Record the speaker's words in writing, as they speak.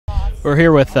We're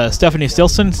here with Stephanie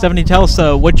Stilson. Stephanie, tell us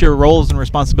what your roles and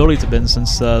responsibilities have been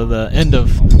since the end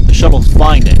of the shuttle's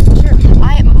flying day. Sure.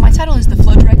 My title is the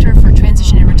Flow Director for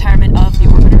Transition and Retirement of the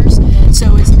Orbiters.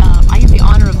 So I have the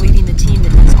honor of leading the team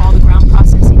that does all the ground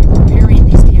processing and preparing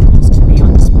these vehicles to be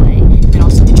on display, and then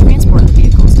also to transport the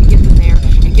vehicles to get them there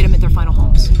and get them at their final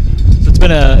homes. So it's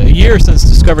been a year since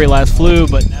Discovery last flew,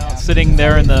 but now it's sitting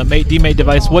there in the DMate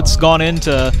device. What's gone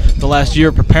into the last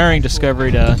year preparing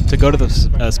Discovery to go to the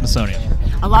Smithsonian?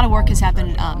 A lot of work has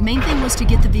happened. Main thing was to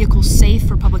get the vehicles safe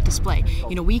for public display.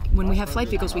 You know, when we have flight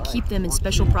vehicles, we keep them in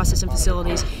special processing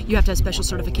facilities. You have to have special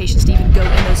certifications to even go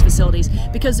in those facilities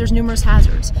because there's numerous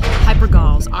hazards: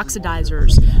 hypergols,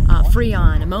 oxidizers,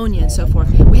 freon, ammonia, and so forth.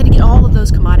 We had to get all of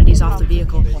those commodities off the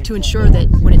vehicle to ensure that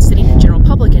when it's sitting in general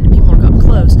public and people are up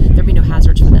close, there'd be no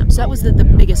hazards for them. So that was the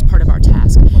biggest part of our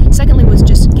task. Secondly was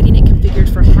just getting it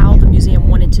configured for how the museum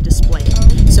wanted to display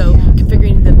it. So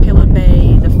configuring the payload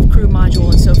bay, the crew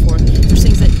module, and so forth. There's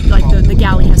things that, like the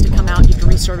galley has to come out, you have to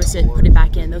reservice it and put it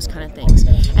back in, those kind of things.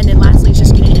 And then lastly is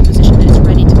just getting it in a position that it's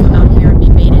ready to come out here and be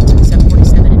mated to the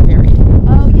 747 and ferried.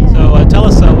 Oh, yeah. So tell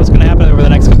us what's going to happen over the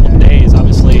next couple of days.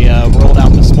 Obviously, rolled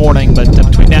out this morning, but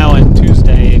between now and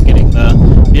Tuesday, getting the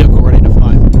vehicle ready to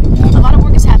fly. A lot of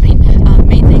work is happening.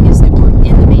 Main thing is that we're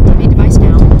in the main DMate device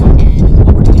now, and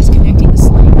what we're doing is connecting the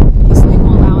sling. The sling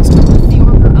will allow us to lift the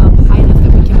orbiter up high enough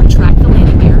that we can retract the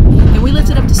landing gear. And we lift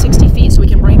it up to 60 feet so we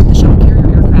can bring the shuttle carrier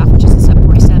aircraft, which is the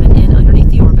 747, in underneath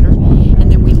the orbiter.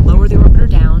 And then we lower the orbiter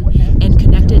down and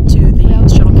connect it to the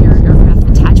shuttle carrier aircraft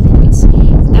attachment points.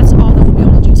 That's all that we'll be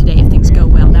able to do today if things go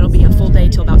well. That'll be a full day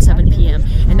till about 7 p.m.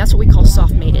 And that's what we call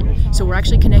soft mated. So we're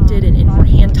actually connected and we're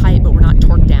hand tight, but we're not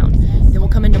torqued down. Then we'll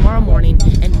come in tomorrow morning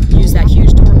and use that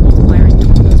huge torque multiplier and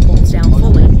torque those bolts down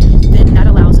fully. Then that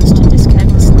allows us to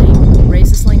disconnect the sling, raise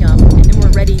the sling up, and then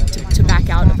we're ready to back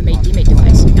out of the DMate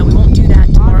device. Now we won't do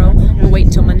that tomorrow. We'll wait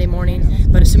until Monday morning,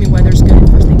 but assuming weather's good,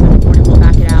 first thing Monday morning we'll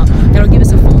back it out. That'll give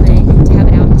us a full day to have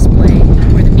it out on display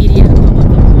where the media, the public,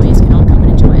 the employees can all come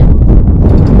and enjoy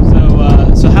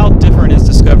it. So how different is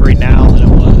Discovery now than it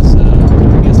was,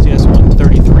 I guess,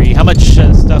 DS-133? How much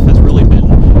stuff has really been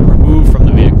removed from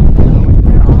the vehicle?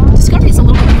 Discovery is a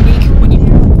little bit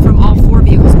unique from all four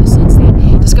vehicles in the sense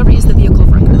that Discovery is the vehicle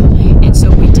of record. And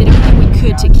so we did everything we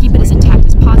could to keep it as intact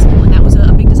as possible, and that was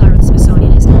a big desire of the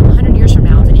Smithsonian. Is 100 years from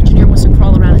now, if an engineer wants to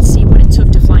crawl around and see what it took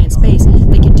to fly in space,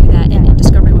 they can do that, and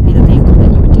Discovery would be the vehicle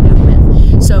that you would do that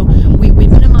with. So we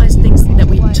minimized things that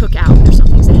we took out. There's some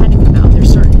things that had to come out.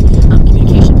 There's certain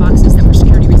communication boxes that for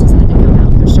security reasons had to come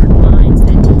out. There's certain lines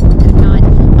that we could not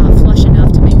flush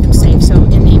enough to make them safe. So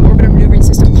in the orbiter maneuvering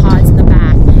system pods in the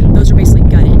back, those are basically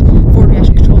gutted. Forward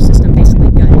reaction control system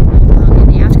basically gutted. In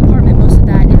the aft compartment, most of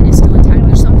that is still intact.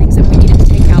 There's some things that we needed to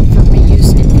take out for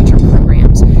reuse in future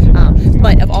programs.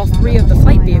 But of all three of the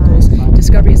flight vehicles,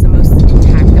 Discovery is the most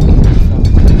intact that we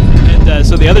have. And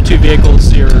so the other two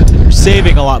vehicles, you're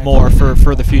saving a lot more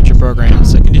for the future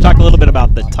programs. So can you talk a little bit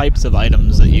about the types of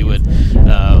items that you would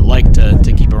like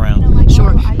to keep around?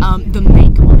 Sure. The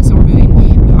main components that we're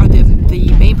moving are the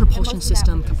main propulsion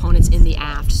system components in the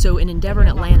aft. So in Endeavour and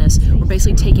Atlantis, we're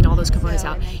basically taking all those components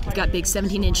out. You've got big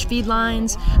 17-inch feed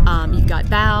lines, you've got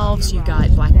valves, you've got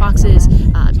black boxes,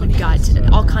 you've got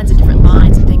all kinds of different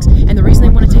lines and things. And the reason they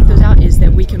want to take those out is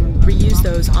that we can reuse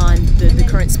those on the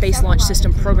current Space Launch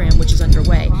System program, which is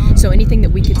underway. So anything that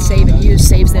we could save and use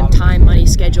saves them time, money,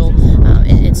 schedule,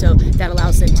 and so that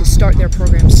allows them to start their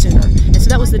programs sooner. And so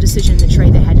that was the decision in the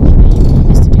trade that had to be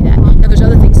made, is to do that. Now there's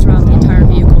other things throughout the entire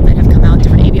vehicle that have come out,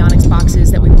 different avionics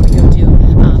boxes that we want to go do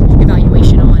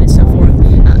evaluation on and so forth.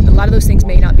 A lot of those things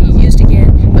may not be used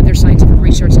again, but there's scientific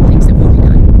research and things that will be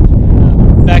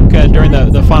done. Back during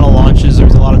the final launches, there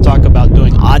was a lot of talk about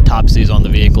doing autopsies on the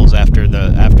vehicles after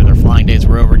their flying days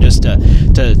were over, just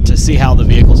to see how the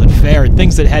vehicles had fared,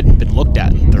 things that hadn't been looked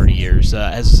at in 30 years.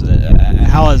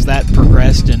 How has that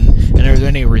progressed, and are there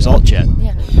any results yet?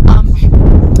 Yeah.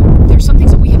 There's some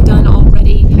things that we have done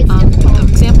already. An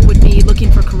example would be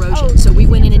looking for corrosion. So we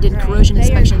went in and did corrosion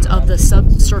inspections of the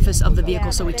subsurface of the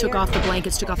vehicle. So we took off the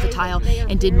blankets, took off the tile,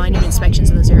 and did minute inspections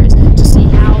of those areas to see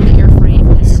how the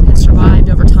airframe has survived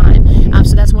over time.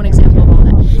 So that's one example of all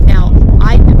that. Now,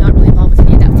 I am not really involved with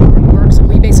any of that forward work, so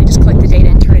we basically just collect the data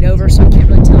and turn it over, so I can't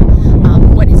really tell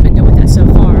what has been done with that so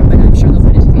far, but I'm sure they'll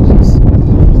put it to good use.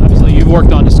 Obviously, you've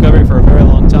worked on Discovery for a very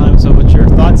long time, so what's your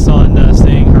thoughts on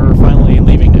seeing her finally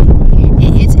leaving now?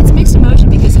 It's mixed emotion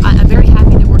because I'm very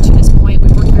happy that we're to this point.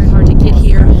 We've worked very hard to get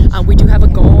here. We do have a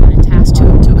goal and a task to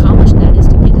accomplish, and that is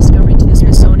to get Discovery to the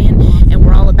Smithsonian, and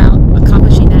we're all about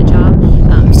accomplishing that job.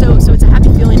 So it's a happy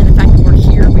feeling in the fact that we're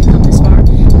here, we've come this far,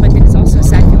 but then it's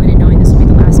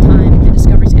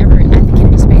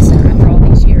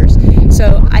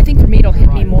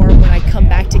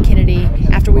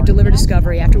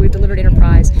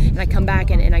I come back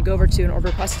and I go over to an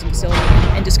orbital processing facility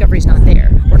and Discovery's not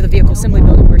there, or to the vehicle assembly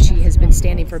building where she has been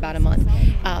standing for about a month.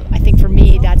 I think for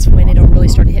me, that's when it'll really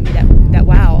start to hit me that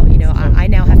wow, I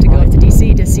now have to go up to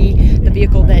DC to see the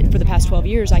vehicle that for the past 12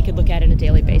 years I could look at on a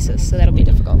daily basis. So that'll be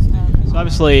difficult. So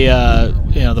obviously,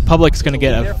 the public's going to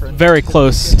get very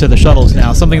close to the shuttles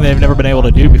now, something they've never been able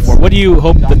to do before. What do you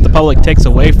hope that the public takes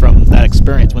away from that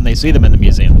experience when they see them in the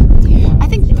museum? I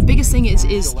think the biggest thing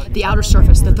is the outer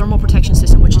surface, the thermal protection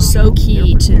system, which is so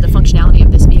key to the functionality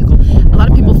of this vehicle. A lot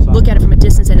of people look at it from a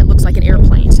distance and it looks like an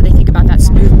airplane, so they think about that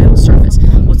smooth metal surface.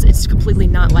 Well, it's completely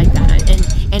not like that.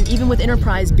 And even with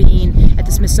Enterprise being at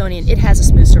the Smithsonian, it has a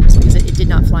smooth surface because it did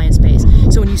not fly in space.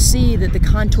 So when you see the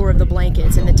contour of the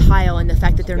blankets and the tile and the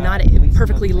fact that they're not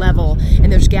perfectly level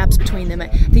and there's gaps between them, I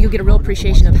think you'll get a real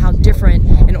appreciation of how different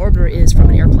an orbiter is from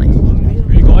an airplane.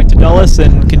 Are you going to Dulles,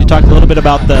 and can you talk a little bit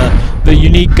about the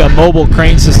unique mobile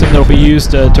crane system that will be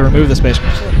used to remove the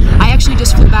spacecraft? I actually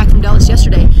just flew back from Dulles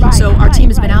yesterday, so our team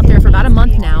has been out there for about a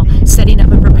month now, setting up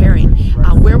and preparing.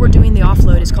 Where we're doing the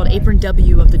offload is called Apron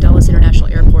W of the Dulles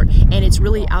International Airport, and it's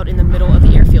really out in the middle of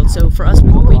the airfield. So for us,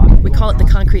 we call it the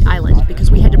concrete island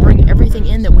because we had to bring everything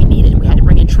in that we needed. We had to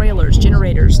bring in trailers,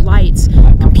 generators, lights,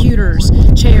 computers,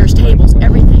 chairs, tables,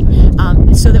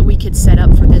 everything, so that we could set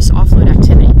up for this offload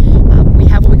activity. We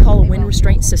have what we call a wind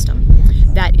restraint system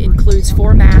that includes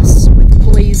 4 masts with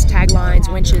pulleys,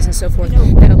 taglines, winches, and so forth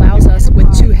that allows us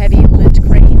with 2 heavy lift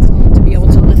cranes to be able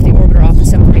to lift the orbiter off the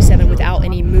 747 without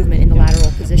any movement in the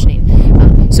lateral positioning.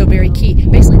 So very key.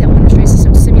 Basically, that wind restraint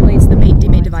system simulates the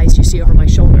mate-demate device you see over my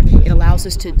shoulder. It allows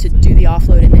us to do the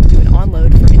offload and then do an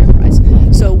onload for Enterprise.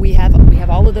 So we have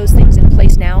all of those things in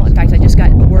place now. In fact, I just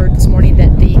got word this morning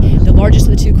that the largest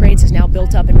of the 2 cranes is now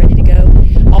built up and ready to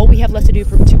go. All we have left to do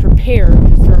to prepare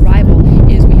for arrival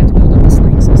is we have to build up the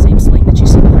slings. The same sling that you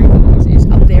see behind me is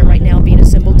up there right now being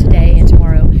assembled today and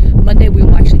tomorrow. Monday we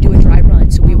will actually do a dry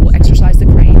run, so we will exercise the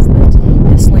cranes, lift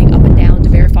the sling up and down to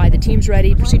verify the team's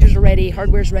ready, procedures are ready,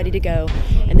 hardware's ready to go.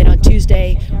 And then on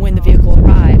Tuesday, when the vehicle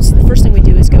arrives, the first thing we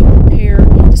do is go prepare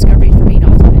Discovery for being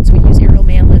offloaded. So we use aerial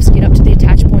man lifts, get up to the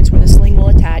attach points where the sling will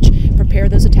attach, prepare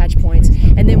those attach points,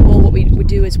 and then what we would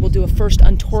do is we'll do a first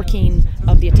untorquing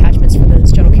of the attachments for the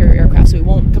shuttle carrier aircraft. So we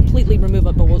won't completely remove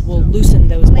it, but we'll loosen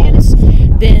those bolts.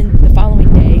 Then the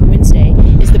following day, Wednesday,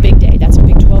 is the big day. That's a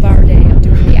big 12-hour day of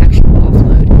doing the actual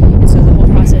offload. And so the whole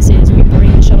process is we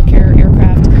bring the shuttle carrier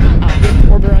aircraft with the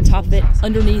orbiter on top of it,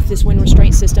 underneath this wind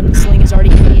restraint system. The sling is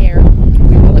already in the air.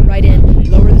 We roll it right in,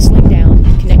 lower the sling down,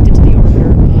 connect it to the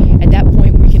orbiter. At that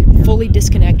point, we can fully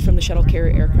disconnect from the shuttle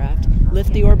carrier aircraft,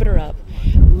 lift the orbiter up,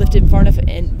 lift it far enough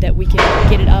and that we can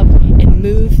get it up and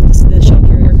move the shuttle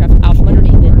carrier aircraft out from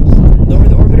underneath it, lower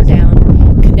the orbiter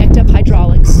down, connect up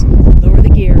hydraulics, lower the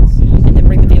gear, and then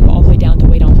bring the vehicle all the way down to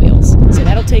weight on wheels. So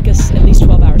that'll take us at least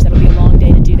 12 hours. That'll be a long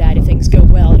day to do that. If things go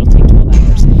well, it'll take 12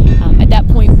 hours. At that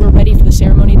point, we're ready for the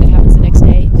ceremony that happens the next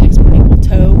day. The next morning, we'll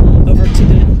tow over to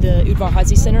the Udvar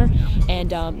Hazy Center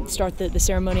and start the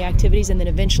ceremony activities, and then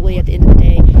eventually at the end of the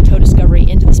day, tow Discovery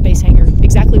into the space hangar,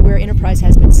 exactly where Enterprise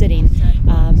has been sitting,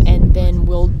 and then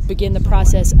we'll begin the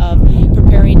process of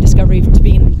preparing Discovery to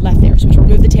being left there. So to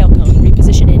remove the tail cone,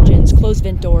 reposition engines, close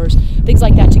vent doors, things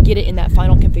like that to get it in that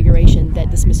final configuration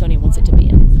that the Smithsonian wants it to be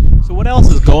in. So what else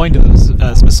is going to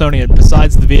the Smithsonian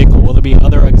besides the vehicle? Will there be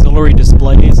other auxiliary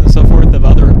displays and so forth of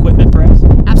other equipment perhaps?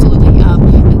 Absolutely.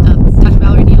 Dr.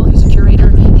 Valerie Neal, who's a curator,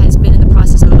 has been in the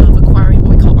process of acquiring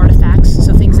what we call artifacts,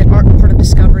 so things that aren't part of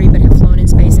Discovery but have flown in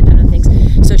space and done other things.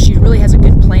 So she really has a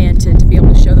good plan to be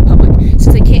able to show the public,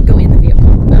 since they can't go in the vehicle.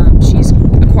 She's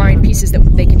acquiring pieces that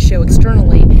they can show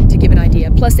externally to give an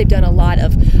idea. Plus they've done a lot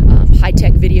of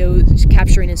high-tech video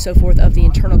capturing and so forth of the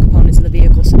internal components of the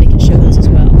vehicle, so they can show those as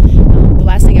well. The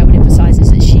last thing I would emphasize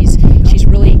is that she's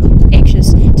really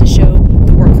anxious to show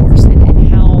the workforce and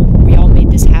how we all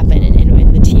made this happen,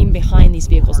 and the team behind these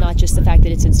vehicles, not just the fact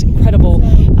that it's an incredible,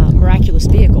 miraculous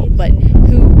vehicle, but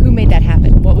who made that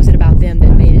happen? What was it about them that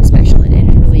made it special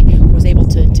and really was able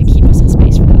to keep us in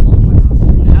space for that long?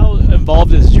 How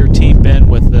involved has your team been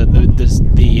with the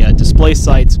display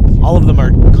sites? All of them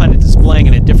are kind of displaying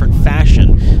in a different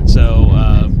fashion, so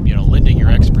lending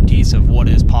your expertise of what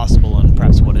is possible and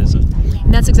perhaps what isn't.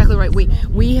 And that's exactly right.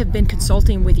 We have been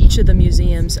consulting with each of the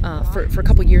museums for a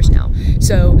couple years now.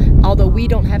 So although we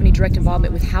don't have any direct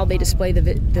involvement with how they display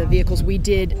the vehicles, we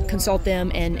did consult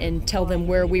them and tell them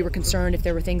where we were concerned, if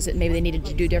there were things that maybe they needed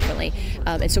to do differently.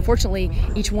 And so fortunately,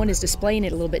 each one is displaying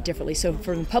it a little bit differently. So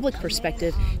from the public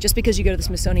perspective, just because you go to the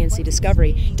Smithsonian and see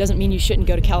Discovery doesn't mean you shouldn't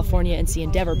go to California and see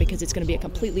Endeavour, because it's going to be a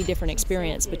completely different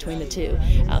experience between the two.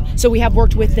 So we have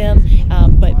worked with them,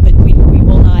 but we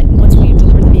will not, once we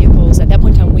deliver the vehicles, at that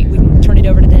point in time we turn it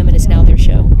over to them, and it's now their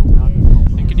show.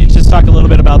 And can you just talk a little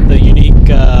bit about the unique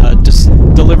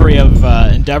delivery of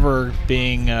Endeavor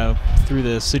being through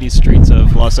the city streets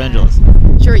of Los Angeles?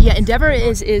 Sure, yeah, Endeavor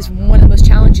is one of the most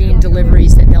challenging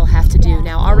deliveries that they'll have to do.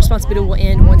 Now, our responsibility will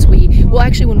end once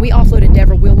when we offload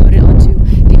Endeavor, we'll load it onto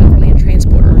the Overland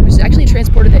Transporter, which is actually a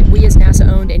transporter that we as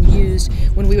NASA owned and used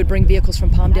when we would bring vehicles from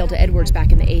Palmdale to Edwards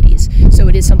back in the 80s. So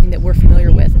it is something that we're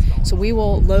familiar with. So we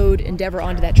will load Endeavor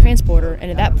onto that transporter,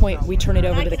 and at that point, we turn it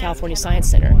over to the California Science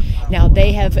Center. Now,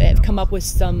 they have come up with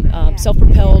some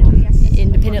self-propelled,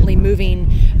 independently moving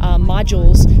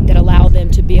modules that allow them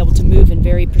to be able to move in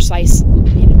very precise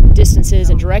distances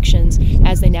and directions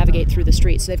as they navigate through the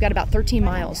streets. So they've got about 13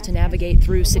 miles to navigate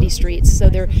through city streets. So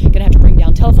they're going to have to bring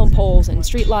down telephone poles and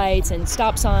street lights and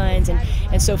stop signs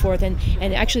and so forth. And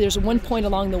actually there's one point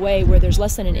along the way where there's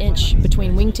less than an inch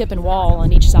between wingtip and wall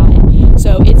on each side.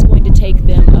 So it's going to take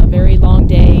them a very long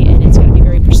day, and it's going to be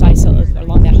very precise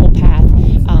along that whole path.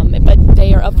 But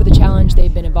they are up for the challenge.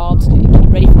 They've been involved getting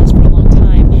ready for this for a long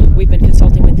time. We've been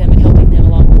consulting with them and helping them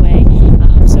along the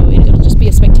way. So it'll just be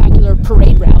a spectacular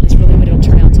parade route is really what it'll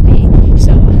turn out to be.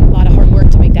 So a lot of hard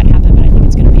work to make that happen, but I think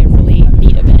it's going to be a really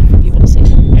neat event for people to see.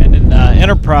 And then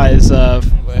Enterprise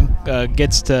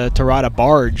gets to ride a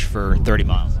barge for 30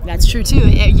 miles. That's true too,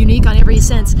 unique on every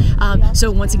sense. So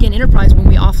once again, Enterprise, when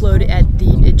we offload at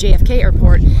the JFK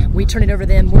airport, we turn it over to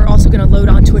them. We're also going to load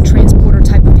onto a transporter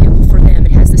type of vehicle for them.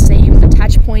 It has the same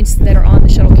attach points that are on the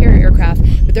shuttle carrier aircraft,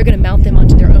 but they're going to mount them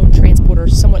onto their own transporter,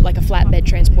 somewhat like a flatbed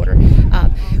transporter.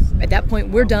 At that point,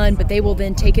 we're done, but they will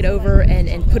then take it over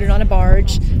and put it on a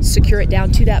barge, secure it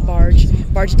down to that barge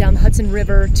it down the Hudson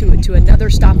River to another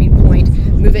stopping point,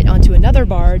 move it onto another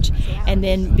barge, and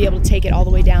then be able to take it all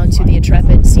the way down to the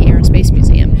Intrepid Sea, Air, and Space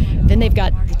Museum. Then they've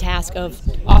got the task of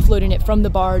offloading it from the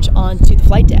barge onto the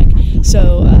flight deck.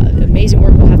 So amazing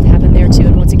work will have to happen there too.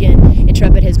 And once again,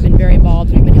 Intrepid has been very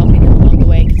involved. We've been helping them along the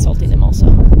way, consulting them also.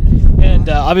 And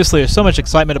obviously there's so much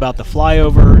excitement about the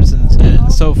flyovers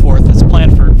and so forth that's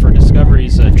planned for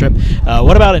Discovery's trip.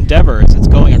 What about Endeavor as it's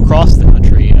going across the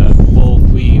country? Will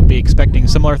we be expecting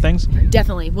similar things?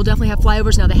 Definitely. We'll definitely have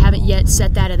flyovers. Now, they haven't yet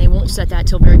set that, and they won't set that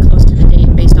till very close to the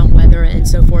date based on weather and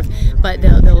so forth. But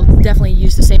they'll definitely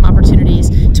use the same opportunities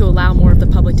to allow more of the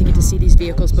public to get to see these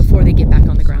vehicles before they get back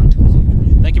on the ground.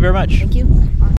 Thank you very much. Thank you.